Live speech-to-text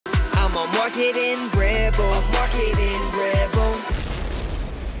I'm a marketing rebel.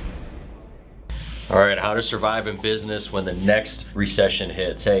 All right, how to survive in business when the next recession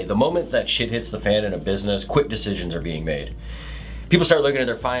hits. Hey, the moment that shit hits the fan in a business, quick decisions are being made. People start looking at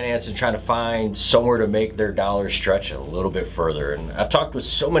their finances and trying to find somewhere to make their dollars stretch a little bit further. And I've talked with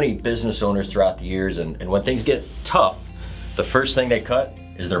so many business owners throughout the years, and when things get tough, the first thing they cut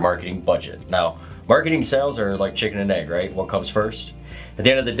is their marketing budget. Now, marketing sales are like chicken and egg, right? What comes first? At the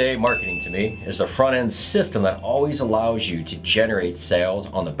end of the day, marketing to me is the front end system that always allows you to generate sales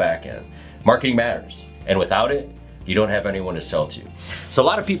on the back end. Marketing matters, and without it, you don't have anyone to sell to. So a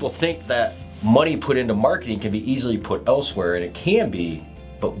lot of people think that money put into marketing can be easily put elsewhere, and it can be,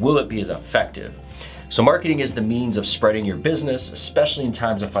 but will it be as effective? So marketing is the means of spreading your business, especially in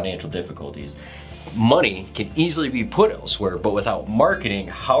times of financial difficulties. Money can easily be put elsewhere, but without marketing,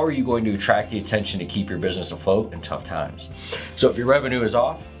 how are you going to attract the attention to keep your business afloat in tough times? So if your revenue is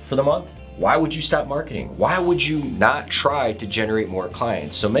off for the month, why would you stop marketing? Why would you not try to generate more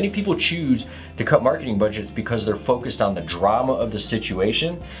clients? So many people choose to cut marketing budgets because they're focused on the drama of the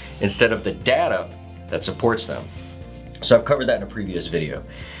situation instead of the data that supports them. So I've covered that in a previous video.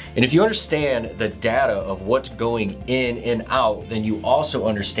 And if you understand the data of what's going in and out, then you also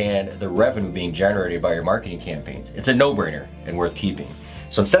understand the revenue being generated by your marketing campaigns. It's a no-brainer and worth keeping.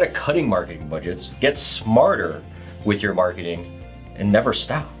 So instead of cutting marketing budgets, get smarter with your marketing and never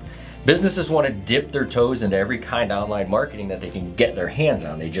stop. Businesses want to dip their toes into every kind of online marketing that they can get their hands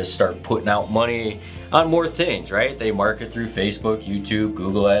on. They just start putting out money on more things, right? They market through Facebook, YouTube,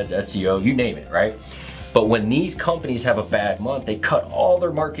 Google Ads, SEO, you name it, right? But when these companies have a bad month, they cut all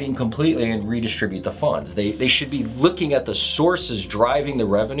their marketing completely and redistribute the funds. They should be looking at the sources driving the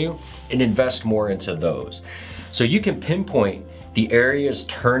revenue and invest more into those. So you can pinpoint the areas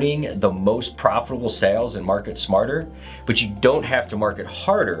turning the most profitable sales and market smarter, but you don't have to market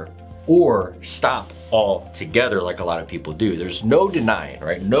harder or stop altogether like a lot of people do. There's no denying,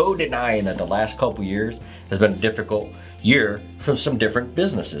 right? No denying that the last couple years has been a difficult year for some different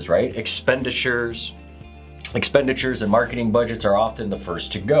businesses, right? Expenditures and marketing budgets are often the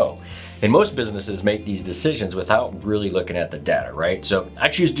first to go. And most businesses make these decisions without really looking at the data, right? So I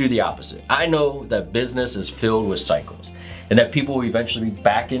choose to do the opposite. I know that business is filled with cycles and that people will eventually be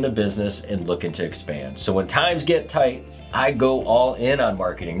back into business and looking to expand. So when times get tight, I go all in on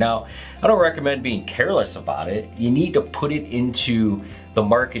marketing. Now, I don't recommend being careless about it. You need to put it into the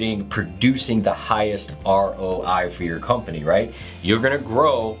marketing producing the highest ROI for your company, right? You're gonna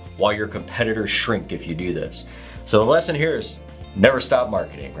grow while your competitors shrink if you do this. So the lesson here is never stop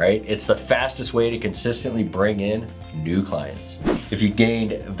marketing, right? It's the fastest way to consistently bring in new clients. If you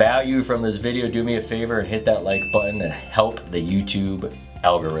gained value from this video, do me a favor and hit that like button and help the YouTube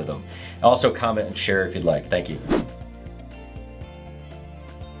algorithm. Also comment and share if you'd like. Thank you.